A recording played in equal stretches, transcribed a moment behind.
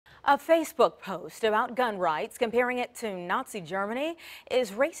A Facebook post about gun rights, comparing it to Nazi Germany,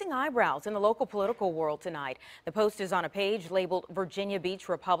 is raising eyebrows in the local political world tonight. The post is on a page labeled Virginia Beach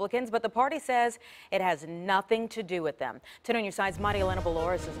Republicans, but the party says it has nothing to do with them. 10 on your side's Marielena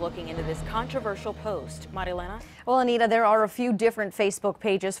Balouris is looking into this controversial post. Marielena? Well, Anita, there are a few different Facebook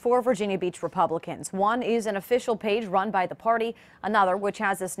pages for Virginia Beach Republicans. One is an official page run by the party. Another, which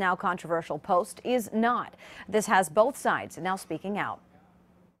has this now controversial post, is not. This has both sides now speaking out.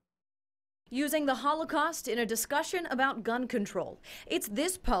 Using the Holocaust in a discussion about gun control. It's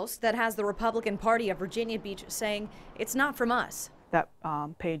this post that has the Republican Party of Virginia Beach saying it's not from us. That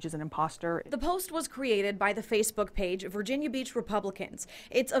page is an imposter. The post was created by the Facebook page Virginia Beach Republicans.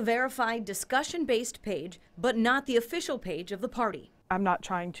 It's a verified discussion-based page, but not the official page of the party. I'm not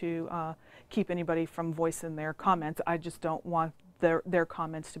trying to keep anybody from voicing their comments. I just don't want their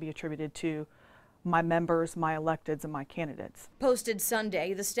comments to be attributed to my members, my electeds, and my candidates. Posted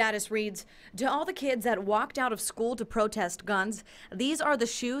Sunday, the status reads, "To all the kids that walked out of school to protest guns, these are the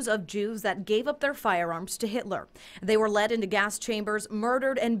shoes of Jews that gave up their firearms to Hitler. They were led into gas chambers,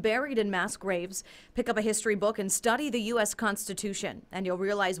 murdered, and buried in mass graves. Pick up a history book and study the U.S. Constitution, and you'll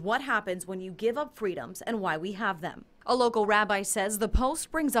realize what happens when you give up freedoms and why we have them." A local rabbi says the post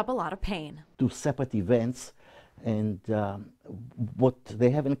brings up a lot of pain. Two separate events. And what they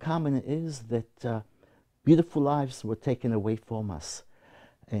have in common is that beautiful lives were taken away from us.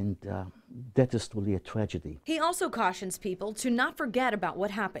 And that is truly a tragedy. He also cautions people to not forget about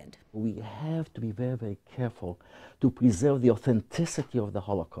what happened. We have to be very, very careful to preserve the authenticity of the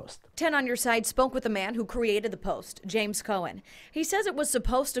Holocaust. 10 on your side spoke with the man who created the post, James Cohen. He says it was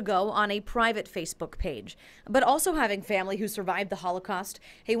supposed to go on a private Facebook page, but also having family who survived the Holocaust,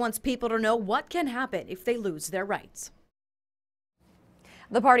 he wants people to know what can happen if they lose their rights.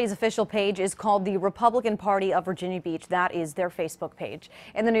 The party's official page is called the Republican Party of Virginia Beach. That is their Facebook page.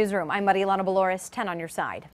 In the newsroom, I'm Marielena Balouris, 10 on your side.